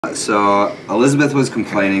So Elizabeth was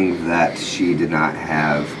complaining that she did not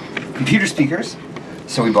have computer speakers,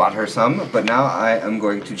 so we bought her some, but now I am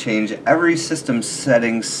going to change every system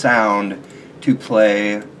setting sound to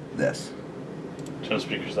play this. Turn the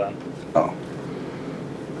speakers on. Oh.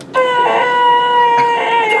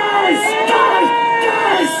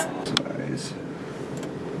 Guys.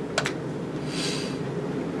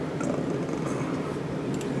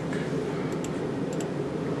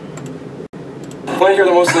 Want to hear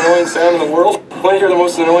the most annoying sound in the world? Want to hear the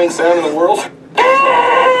most annoying sound in the world?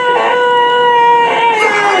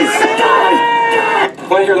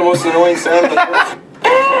 Want to hear the most annoying sound in the world?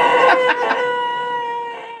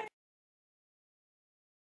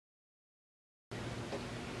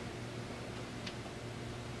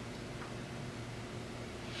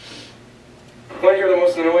 Want to hear the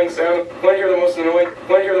most annoying sound? Want to hear the most annoying? Want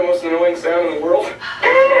to hear the most annoying sound in the world? What's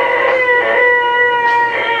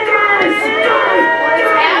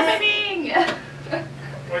happening?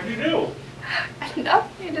 What'd you do?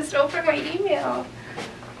 Nothing. I just opened my email.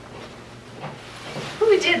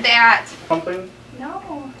 Who did that? Something? No.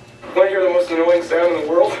 Want to hear the most annoying sound in the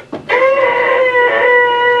world? Is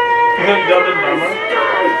it Dumb and Dumber?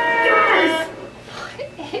 What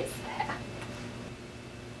is that?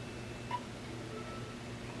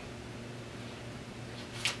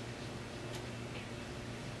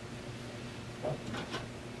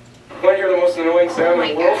 Want to hear the most annoying sound Oh in my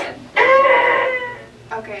the world? God.